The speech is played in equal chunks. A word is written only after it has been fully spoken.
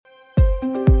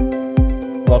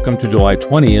Welcome to July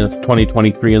 20th,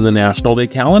 2023 in the National Day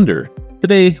calendar.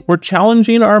 Today, we're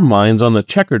challenging our minds on the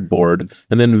checkered board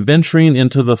and then venturing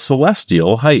into the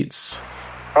celestial heights.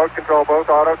 Mode control, both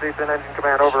auto, descent engine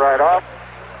command override off.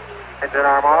 Engine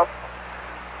arm off.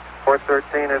 Port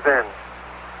 13 is in.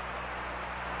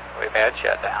 We've had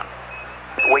shutdown.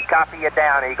 We copy you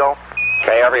down, Eagle.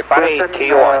 Okay, everybody,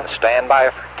 T1, stand by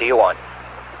for T1.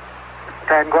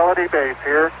 Tranquility Base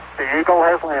here. The Eagle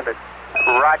has landed.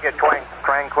 Roger,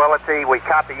 Tranquility. We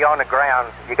copy you on the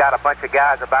ground. You got a bunch of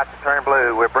guys about to turn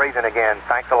blue. We're breathing again.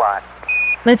 Thanks a lot.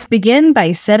 Let's begin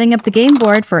by setting up the game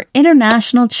board for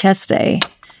International Chess Day.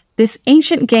 This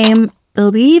ancient game,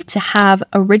 believed to have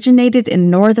originated in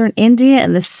northern India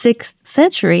in the 6th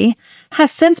century,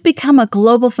 has since become a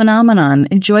global phenomenon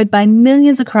enjoyed by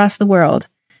millions across the world.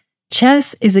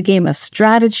 Chess is a game of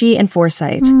strategy and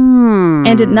foresight,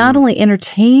 and it not only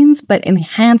entertains but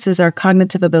enhances our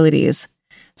cognitive abilities.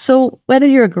 So whether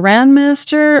you're a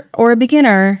grandmaster or a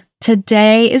beginner,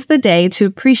 today is the day to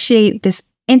appreciate this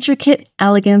intricate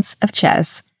elegance of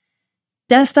chess.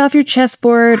 Dust off your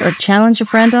chessboard or challenge a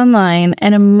friend online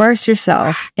and immerse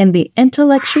yourself in the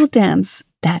intellectual dance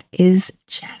that is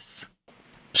chess.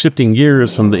 Shifting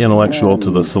gears from the intellectual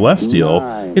to the celestial,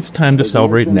 it's time to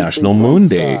celebrate National Moon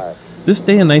Day. This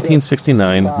day in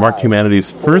 1969 marked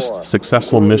humanity's first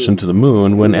successful mission to the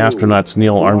moon when astronauts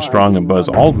Neil Armstrong and Buzz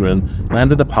Aldrin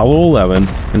landed Apollo 11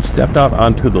 and stepped out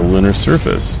onto the lunar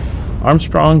surface.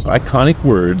 Armstrong's iconic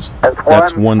words,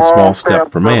 "That's one small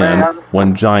step for man,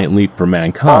 one giant leap for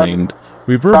mankind,"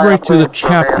 reverberate through the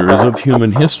chapters of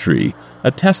human history,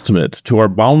 a testament to our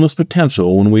boundless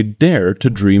potential when we dare to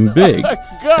dream big.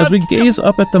 As we gaze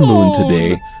up at the moon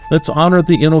today, let's honor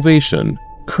the innovation,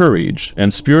 courage,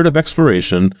 and spirit of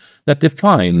exploration that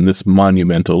define this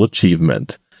monumental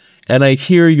achievement. And I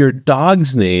hear your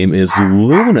dog's name is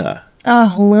Luna.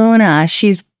 Oh, Luna.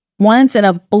 She's once in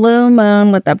a blue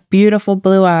moon with the beautiful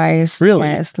blue eyes. Really?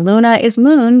 Yes, Luna is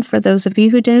moon, for those of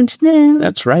you who don't know.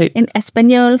 That's right. In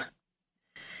Espanol.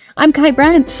 I'm Kai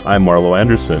Brent. I'm Marlo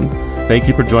Anderson. Thank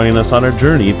you for joining us on our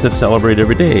journey to celebrate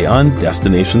every day on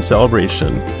Destination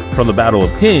Celebration. From the Battle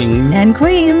of Kings And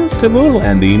Queens. to moon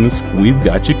landings, we've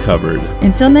got you covered.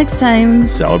 Until next time.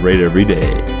 Celebrate every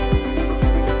day.